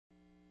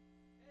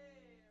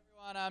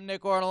I'm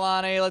Nick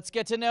Ortolani. Let's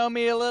get to know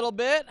me a little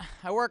bit.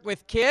 I work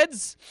with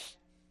kids.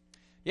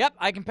 Yep,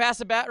 I can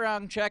pass a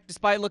background check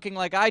despite looking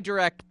like I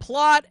direct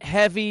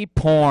plot-heavy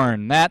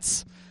porn.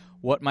 That's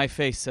what my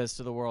face says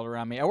to the world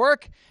around me. I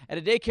work at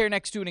a daycare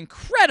next to an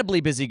incredibly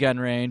busy gun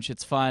range.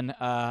 It's fun.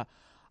 I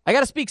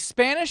got to speak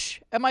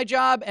Spanish at my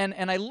job,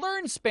 and I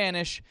learned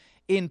Spanish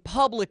in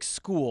public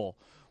school,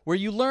 where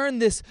you learn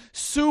this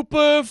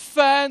super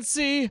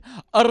fancy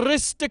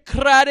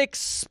aristocratic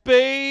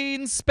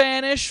Spain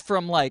Spanish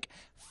from like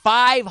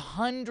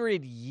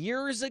 500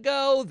 years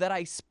ago that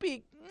I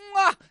speak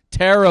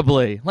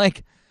terribly.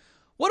 Like,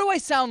 what do I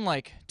sound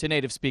like to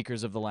native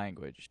speakers of the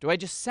language? Do I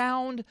just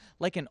sound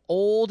like an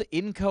old,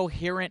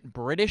 incoherent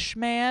British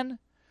man?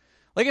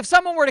 Like, if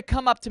someone were to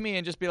come up to me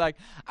and just be like,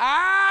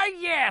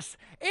 yes,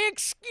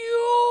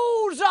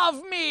 excuse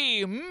of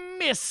me,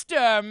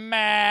 Mr.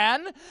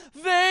 Man.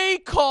 They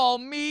call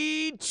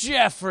me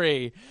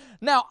Jeffrey.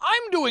 Now,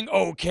 I'm doing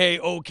okay.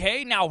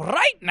 Now,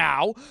 right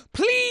now,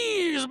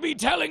 please be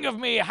telling of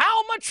me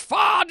how much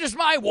far does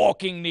my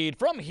walking need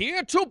from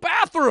here to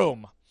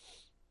bathroom?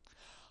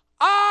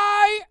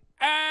 I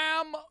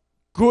am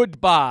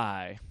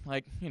goodbye.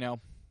 Like,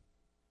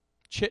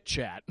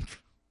 chit-chat.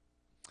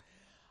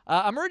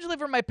 I'm originally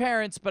from my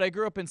parents, but I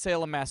grew up in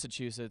Salem,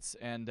 Massachusetts.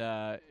 And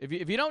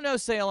if you don't know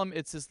Salem,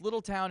 it's this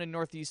little town in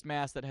northeast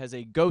Mass that has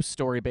a ghost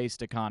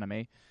story-based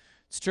economy.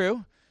 It's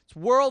true. It's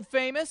world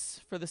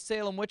famous for the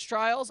Salem witch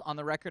trials. On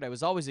the record, I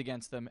was always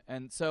against them.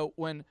 And so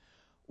when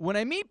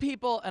I meet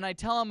people and I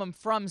tell them I'm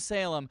from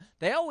Salem,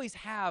 they always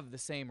have the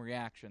same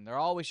reaction. They're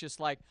always just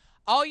like,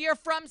 "Oh, you're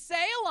from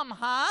Salem,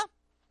 huh?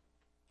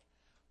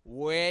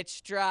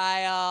 Witch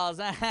trials.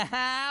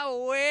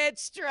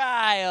 Witch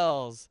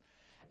trials."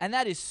 And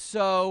that is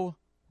so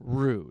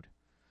rude,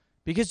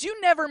 because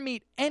you never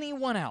meet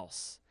anyone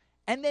else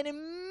and then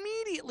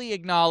immediately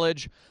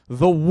acknowledge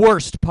the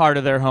worst part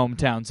of their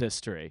hometown's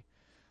history.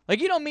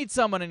 Like, you don't meet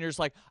someone and you're just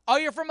like, "Oh,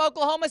 you're from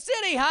Oklahoma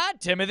City, huh?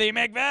 Timothy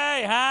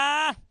McVeigh,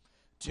 huh?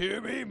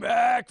 Timmy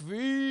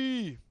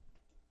McVeigh."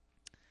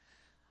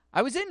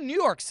 I was in New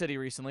York City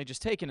recently,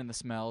 just taking in the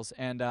smells,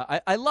 and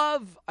I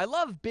love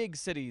big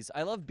cities.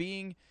 I love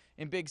being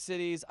in big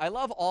cities. I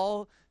love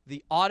all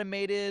the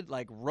automated,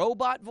 like,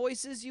 robot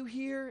voices you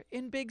hear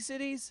in big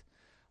cities.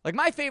 Like,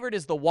 my favorite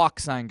is the walk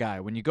sign guy.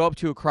 When you go up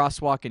to a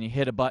crosswalk and you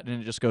hit a button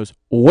and it just goes,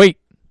 "Wait."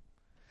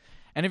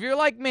 And if you're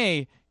like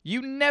me,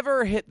 you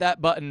never hit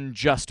that button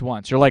just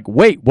once. You're like,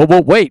 wait.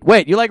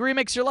 You, like,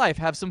 remix your life.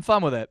 Have some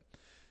fun with it.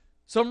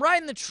 So I'm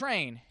riding the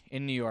train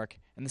in New York,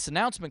 and this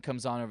announcement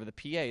comes on over the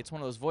PA. It's one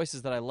of those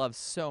voices that I love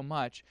so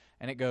much,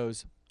 and it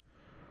goes,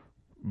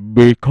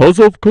 "Because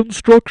of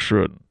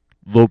construction,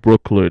 the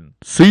Brooklyn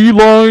C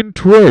Line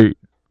train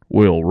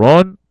will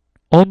run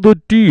on the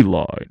D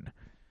line."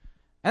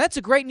 And that's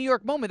a great New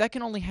York moment. That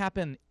can only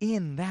happen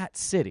in that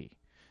city.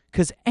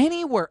 Because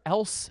anywhere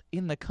else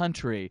in the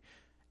country,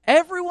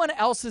 everyone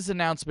else's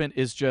announcement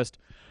is just,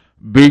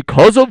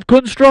 "Because of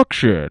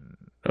construction,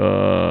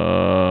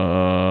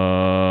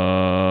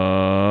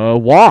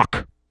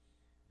 walk."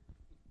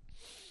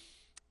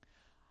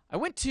 I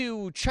went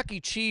to Chuck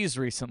E. Cheese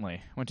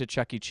recently.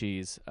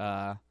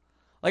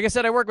 Like I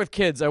said, I work with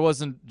kids. I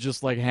wasn't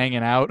just, like,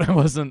 hanging out. I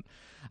wasn't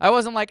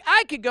like,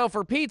 I could go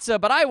for pizza,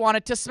 but I want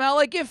it to smell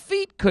like if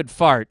feet could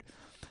fart.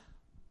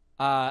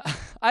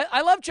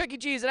 I love Chuck E.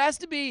 Cheese. It has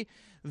to be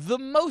the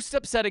most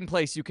upsetting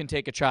place you can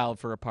take a child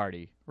for a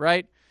party,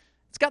 right?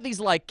 It's got these,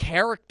 like,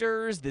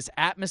 characters, this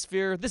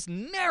atmosphere, this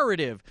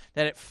narrative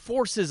that it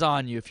forces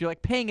on you. If you're,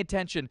 like, paying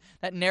attention,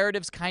 that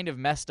narrative's kind of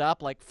messed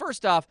up. Like,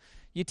 first off,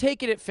 you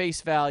take it at face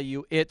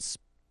value. It's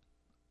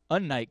a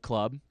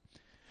nightclub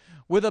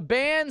with a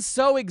band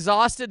so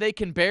exhausted they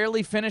can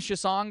barely finish a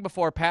song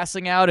before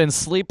passing out and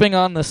sleeping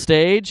on the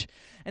stage.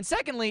 And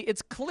secondly,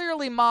 it's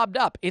clearly mobbed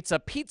up. It's a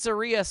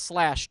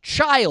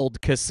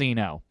pizzeria/child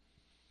casino.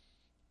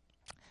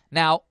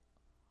 Now,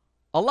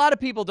 a lot of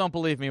people don't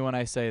believe me when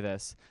I say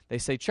this. They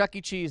say Chuck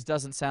E. Cheese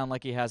doesn't sound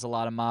like he has a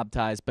lot of mob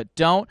ties, but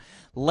don't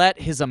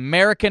let his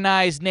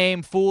Americanized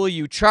name fool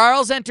you.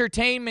 Charles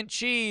Entertainment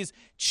Cheese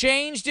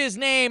changed his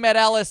name at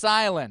Ellis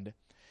Island.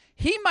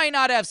 He might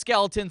not have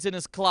skeletons in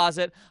his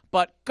closet,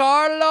 but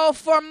Carlo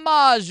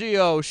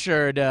Formaggio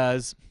sure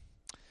does.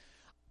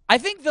 I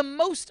think the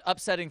most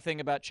upsetting thing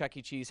about Chuck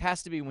E. Cheese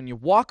has to be when you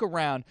walk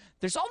around,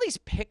 there's all these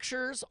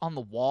pictures on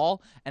the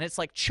wall, and it's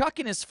like Chuck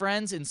and his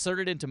friends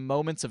inserted into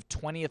moments of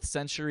 20th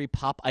century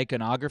pop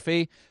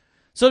iconography.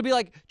 So it'd be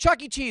like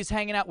Chuck E. Cheese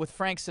hanging out with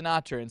Frank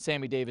Sinatra and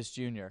Sammy Davis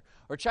Jr.,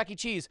 or Chuck E.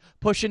 Cheese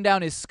pushing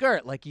down his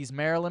skirt like he's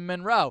Marilyn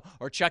Monroe,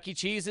 or Chuck E.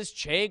 Cheese is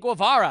Che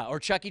Guevara, or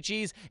Chuck E.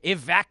 Cheese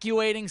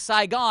evacuating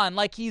Saigon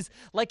like he's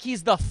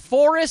the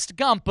Forrest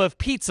Gump of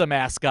pizza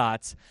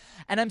mascots.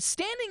 And I'm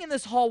standing in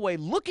this hallway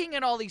looking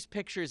at all these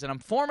pictures, and I'm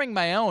forming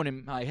my own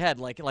in my head,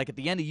 like at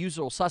the end of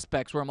Usual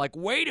Suspects, where I'm like,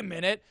 wait a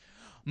minute.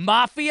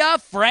 Mafia,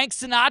 Frank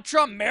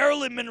Sinatra,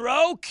 Marilyn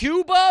Monroe,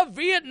 Cuba,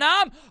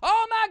 Vietnam.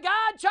 Oh my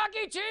God, Chuck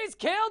E. Cheese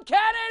killed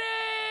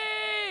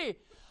Kennedy!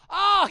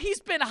 Oh, he's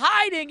been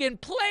hiding in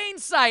plain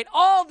sight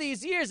all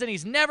these years, and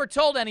he's never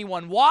told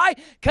anyone. Why?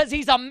 Because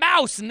he's a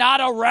mouse, not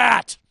a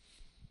rat.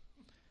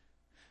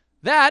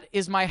 That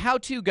is my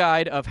how-to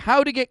guide of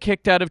how to get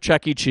kicked out of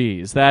Chuck E.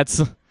 Cheese.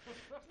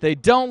 They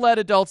don't let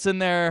adults in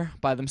there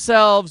by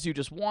themselves. You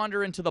just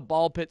wander into the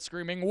ball pit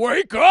screaming,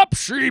 "Wake up,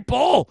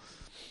 sheeple!"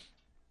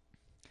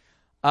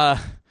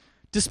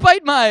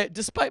 Despite my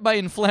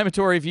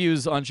inflammatory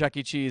views on Chuck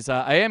E. Cheese,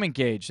 I am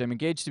engaged. I'm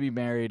engaged to be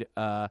married.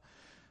 Hold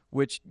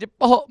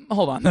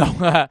on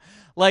though.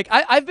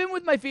 I've been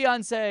with my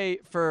fiance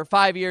for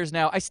 5 years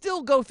now. I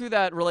still go through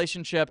that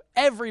relationship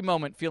every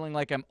moment feeling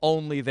like I'm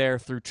only there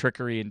through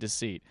trickery and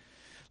deceit.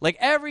 Like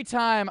every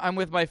time I'm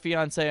with my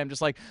fiance, I'm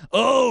just like,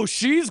 oh,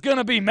 she's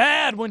gonna be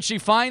mad when she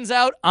finds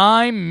out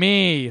I'm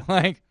me.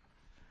 Like,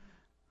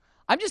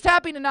 I'm just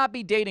happy to not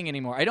be dating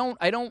anymore. I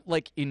don't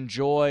like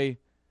enjoy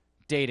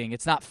dating.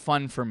 It's not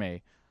fun for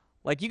me.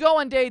 Like, you go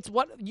on dates,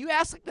 you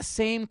ask like the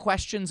same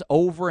questions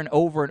over and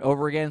over and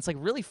over again. It's like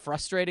really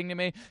frustrating to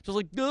me. Just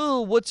like,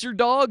 oh, what's your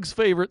dog's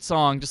favorite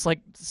song? Just like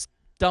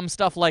dumb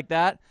stuff like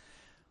that.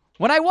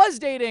 When I was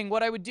dating,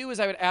 what I would do is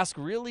I would ask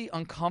really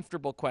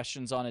uncomfortable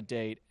questions on a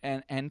date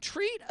and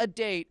treat a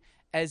date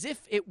as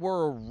if it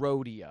were a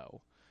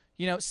rodeo.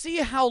 You know, see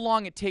how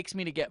long it takes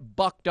me to get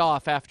bucked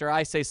off after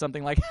I say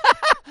something like,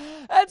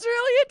 that's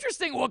really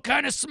interesting. What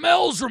kind of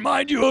smells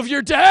remind you of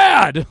your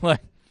dad?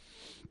 Like,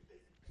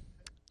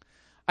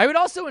 I would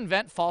also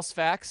invent false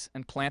facts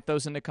and plant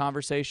those into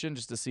conversation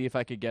just to see if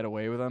I could get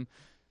away with them.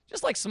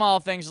 Just like small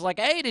things, just like,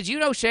 hey, did you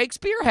know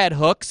Shakespeare had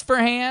hooks for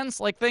hands?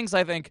 Like things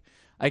I think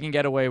I can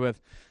get away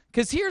with.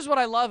 Because here's what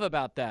I love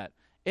about that.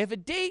 If a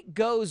date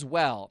goes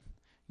well,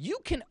 you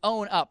can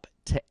own up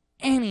to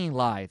any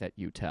lie that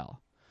you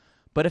tell.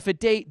 But if a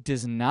date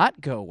does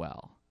not go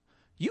well,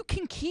 you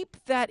can keep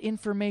that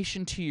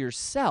information to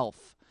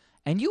yourself,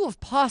 and you have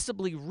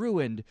possibly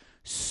ruined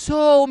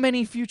so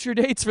many future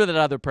dates for that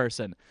other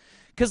person.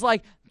 Because,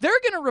 like, they're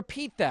going to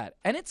repeat that,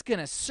 and it's going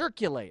to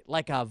circulate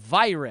like a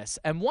virus.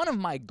 And one of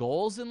my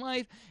goals in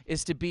life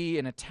is to be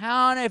in a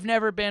town I've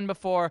never been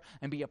before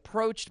and be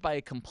approached by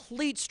a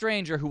complete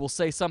stranger who will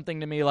say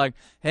something to me like,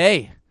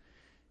 hey,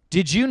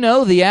 did you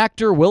know the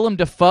actor Willem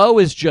Dafoe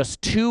is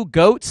just two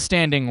goats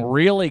standing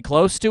really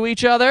close to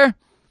each other?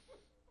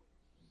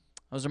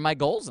 Those are my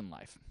goals in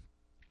life.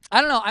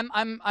 I don't know.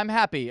 I'm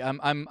happy.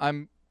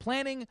 I'm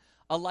planning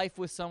a life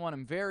with someone.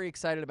 I'm very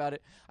excited about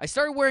it. I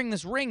started wearing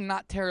this ring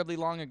not terribly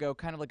long ago,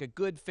 kind of like a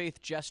good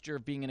faith gesture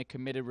of being in a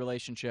committed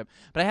relationship.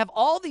 But I have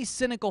all these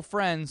cynical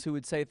friends who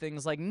would say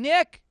things like,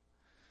 Nick,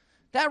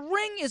 that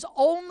ring is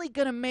only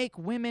going to make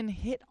women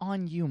hit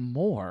on you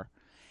more.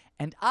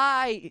 And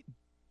I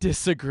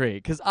disagree,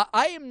 because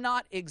I am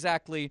not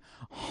exactly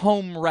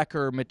home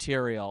wrecker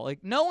material. Like,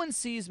 no one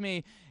sees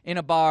me in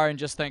a bar and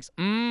just thinks,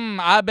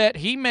 I bet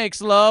he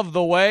makes love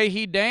the way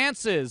he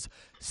dances,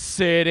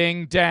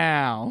 sitting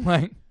down.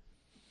 Like,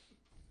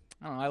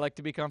 I don't know, I like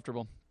to be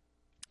comfortable.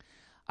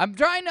 I'm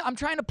trying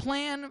to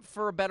plan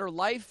for a better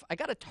life. I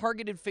got a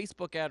targeted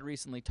Facebook ad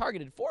recently,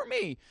 targeted for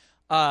me,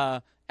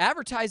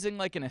 advertising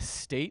like an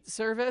estate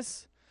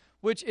service,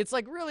 which it's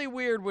like really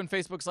weird when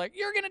Facebook's like,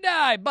 you're gonna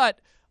die, but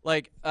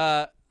like,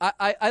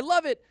 I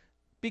love it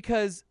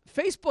because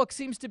Facebook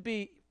seems to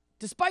be,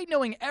 despite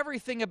knowing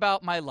everything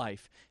about my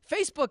life,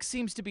 Facebook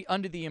seems to be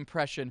under the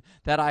impression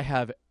that I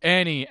have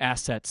any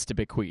assets to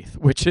bequeath,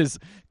 which is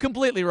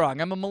completely wrong.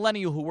 I'm a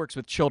millennial who works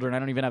with children. I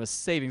don't even have a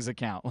savings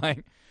account.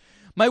 Like,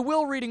 my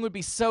will reading would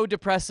be so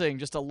depressing,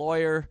 just a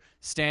lawyer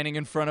standing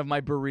in front of my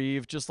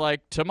bereaved, just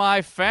like, to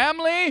my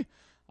family,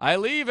 I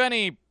leave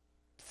any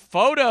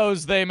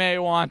photos they may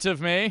want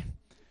of me.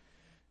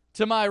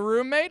 To my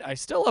roommate, I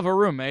still have a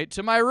roommate.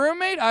 To my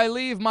roommate, I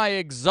leave my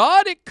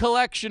exotic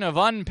collection of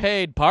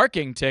unpaid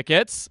parking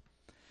tickets.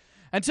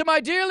 And to my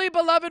dearly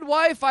beloved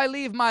wife, I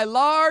leave my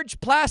large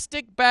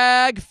plastic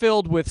bag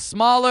filled with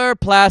smaller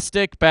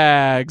plastic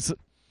bags.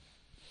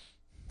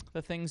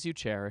 The things you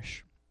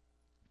cherish.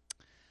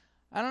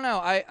 I don't know.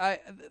 I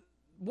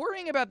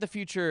worrying about the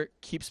future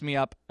keeps me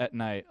up at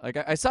night. Like,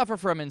 I suffer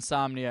from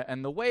insomnia,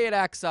 and the way it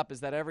acts up is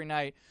that every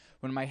night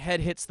when my head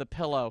hits the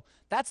pillow,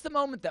 that's the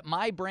moment that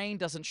my brain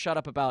doesn't shut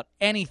up about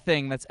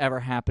anything that's ever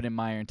happened in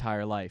my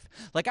entire life.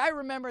 Like, I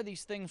remember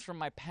these things from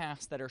my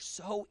past that are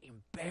so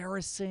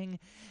embarrassing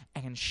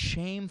and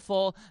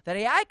shameful that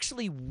I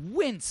actually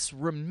wince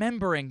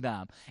remembering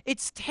them.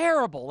 It's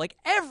terrible. Like,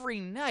 every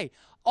night,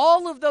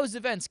 all of those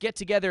events get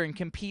together and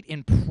compete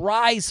in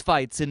prize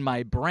fights in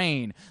my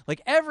brain. Like,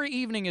 every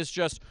evening is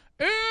just,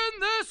 in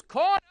this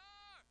corner,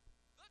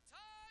 the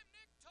time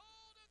Nick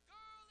told a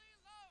girl he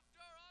loved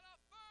her on a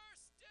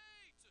first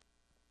date.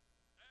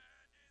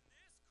 And in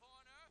this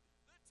corner,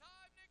 the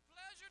time Nick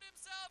pleasured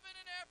himself in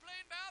an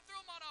airplane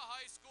bathroom on a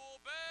high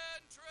school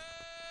band trip.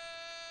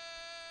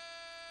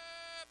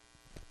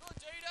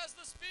 The date has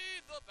the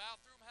speed, the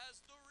bathroom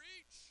has the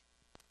reach.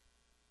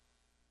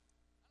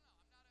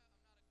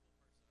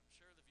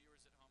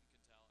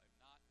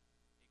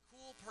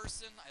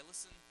 Person. I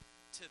listen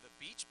to the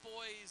Beach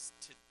Boys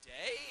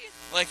today.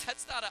 Like,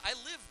 that's not I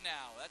live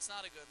now. That's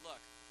not a good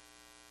look.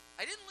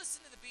 I didn't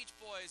listen to the Beach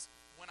Boys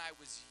when I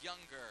was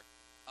younger,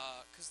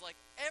 because like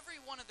every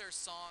one of their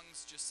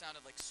songs just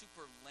sounded like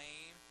super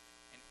lame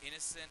and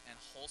innocent and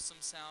wholesome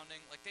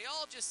sounding. Like they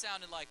all just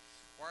sounded like,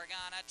 we're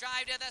gonna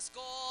drive to the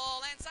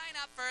school and sign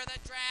up for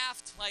the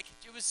draft. Like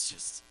it was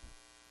just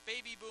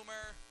baby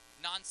boomer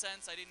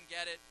nonsense. I didn't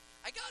get it.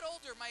 I got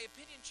older, my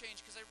opinion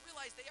changed because I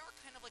realized they are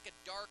kind of like a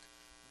dark,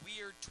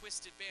 weird,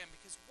 twisted band,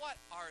 because what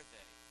are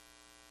they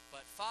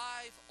but 5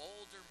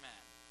 older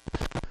men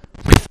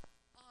with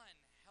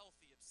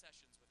unhealthy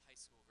obsessions with high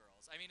school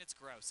girls. I mean, it's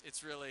gross.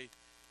 It's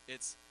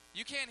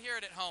you can't hear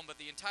it at home, but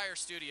the entire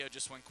studio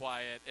just went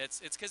quiet.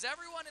 It's because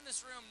everyone in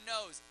this room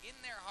knows in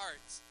their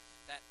hearts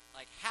that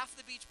like half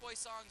the Beach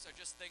Boys songs are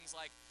just things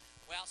like,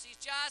 well,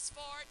 she's just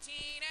 14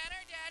 and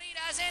her daddy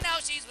doesn't know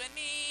she's with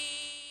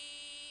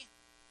me.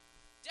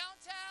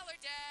 Don't tell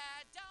her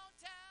dad, don't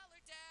tell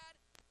her dad.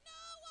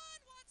 No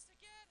one wants to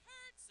get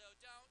hurt, so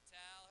don't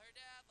tell her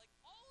dad. Like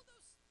all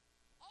those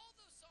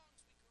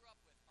songs we grew up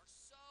with are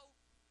so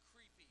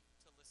creepy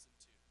to listen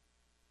to.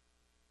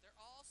 They're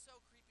all so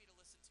creepy to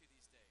listen to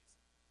these days.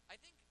 I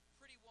think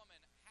Pretty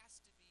Woman has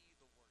to be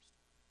the worst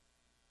one,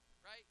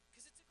 right?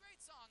 Because it's a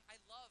great song.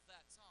 I love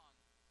that song.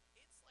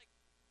 It's like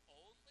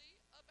only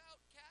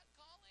about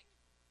catcalling.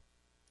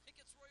 Like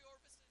it's Roy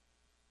Orbison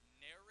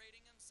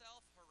narrating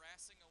himself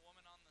harassing a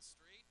woman on the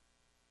street.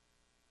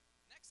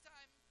 Next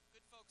time,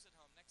 good folks at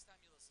home, next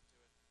time you listen to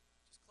it,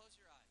 just close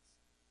your eyes.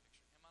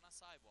 Picture him on a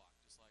sidewalk,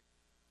 just like,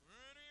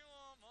 pretty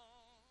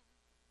woman,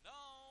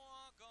 don't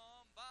walk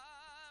on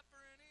by,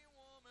 pretty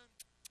woman,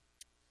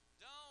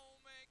 don't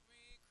make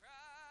me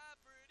cry,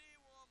 pretty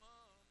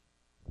woman.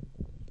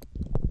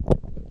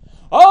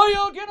 Oh,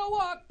 you're gonna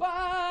walk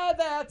by,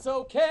 that's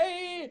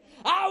okay.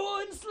 I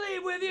wouldn't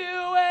sleep with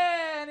you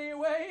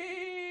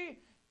anyway.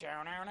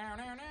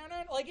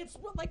 Like, it's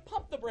like,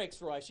 pump the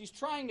brakes, Roy. She's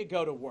trying to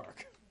go to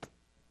work.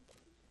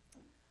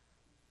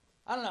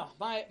 I don't know.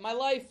 My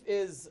life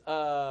is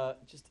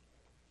just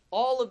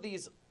all of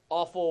these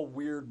awful,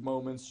 weird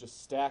moments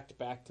just stacked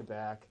back to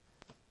back.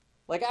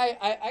 Like,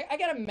 I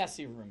got a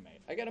messy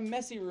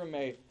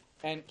roommate.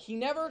 And he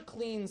never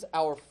cleans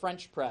our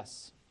French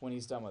press when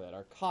he's done with it,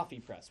 our coffee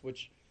press,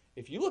 which,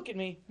 if you look at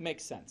me,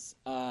 makes sense.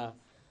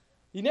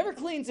 He never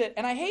cleans it,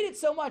 and I hate it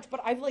so much,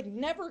 but I've, like,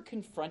 never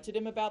confronted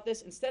him about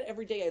this. Instead,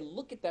 every day I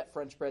look at that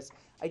French press,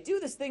 I do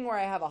this thing where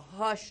I have a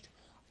hushed,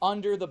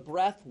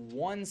 under-the-breath,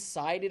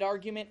 one-sided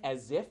argument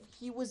as if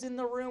he was in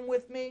the room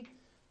with me.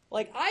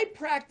 Like, I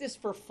practice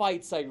for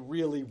fights I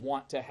really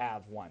want to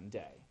have one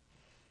day.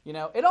 You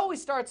know, it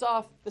always starts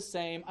off the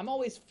same. I'm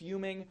always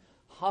fuming,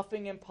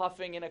 huffing and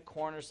puffing in a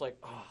corner. It's like,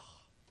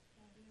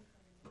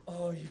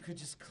 oh, you could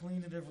just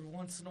clean it every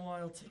once in a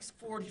while. It takes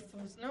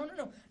 45.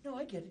 No,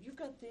 I get it. You've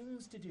got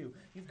things to do.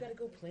 You've got to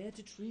go plant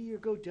a tree or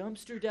go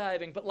dumpster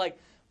diving. But, like,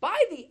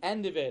 by the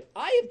end of it,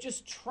 I have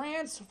just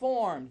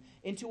transformed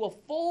into a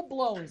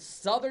full-blown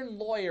Southern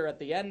lawyer at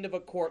the end of a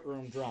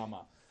courtroom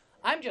drama.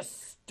 I'm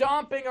just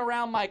stomping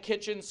around my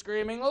kitchen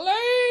screaming,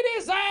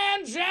 ladies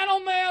and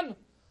gentlemen,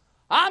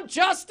 I'm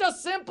just a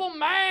simple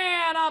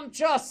man. I'm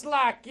just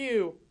like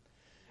you.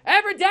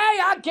 Every day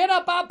I get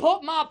up, I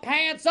put my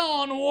pants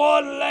on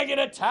one leg at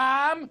a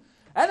time,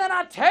 and then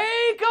I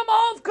take them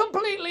off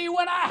completely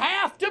when I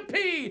have to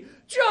pee,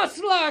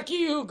 just like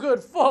you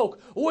good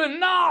folk. We're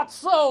not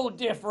so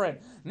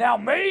different. Now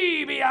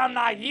maybe I'm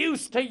not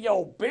used to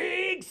your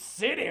big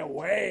city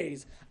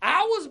ways.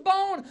 I was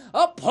born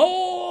a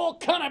poor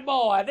country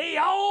boy,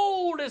 the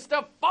oldest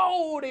of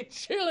 40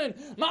 children.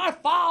 My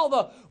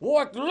father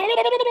worked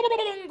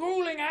long,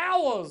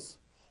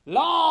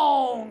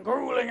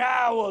 grueling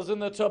hours in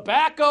the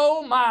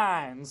tobacco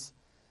mines.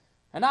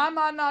 And I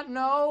might not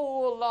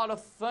know a lot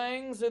of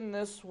things in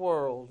this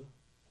world.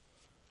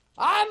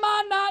 I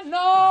might not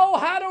know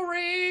how to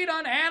read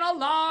an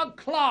analog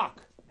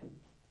clock.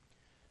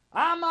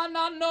 I might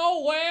not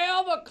know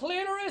where the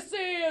clitoris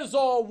is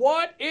or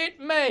what it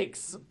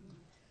makes.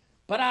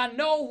 But I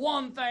know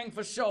one thing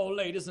for sure,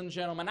 ladies and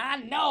gentlemen. I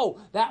know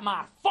that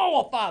my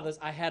forefathers,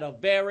 I had a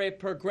very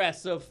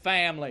progressive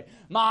family.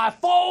 My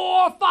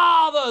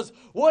forefathers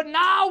would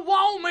not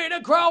want me to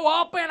grow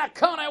up in a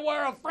country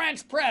where a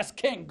French press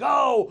can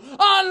go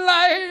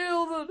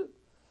unlathered,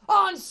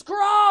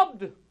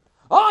 unscrubbed,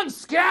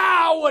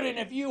 unscoured. And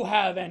if you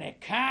have any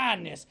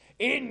kindness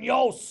in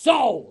your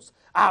souls,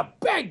 I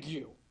beg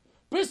you,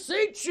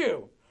 beseech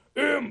you,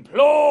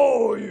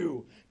 implore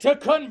you to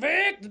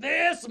convict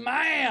this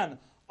man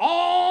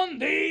on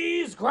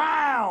these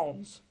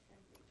grounds.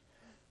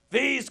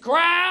 These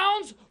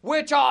grounds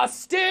which are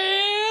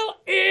still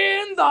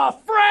in the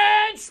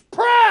French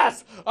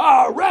press.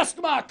 Arrest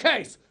my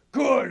case.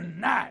 Good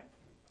night.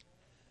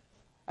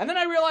 And then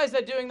I realized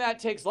that doing that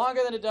takes longer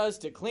than it does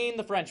to clean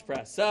the French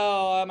press,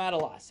 so I'm at a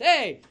loss.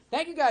 Hey,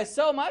 thank you guys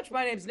so much.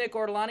 My name's Nick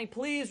Ortolani.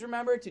 Please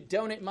remember to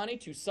donate money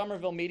to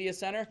Somerville Media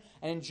Center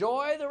and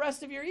enjoy the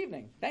rest of your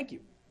evening. Thank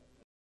you.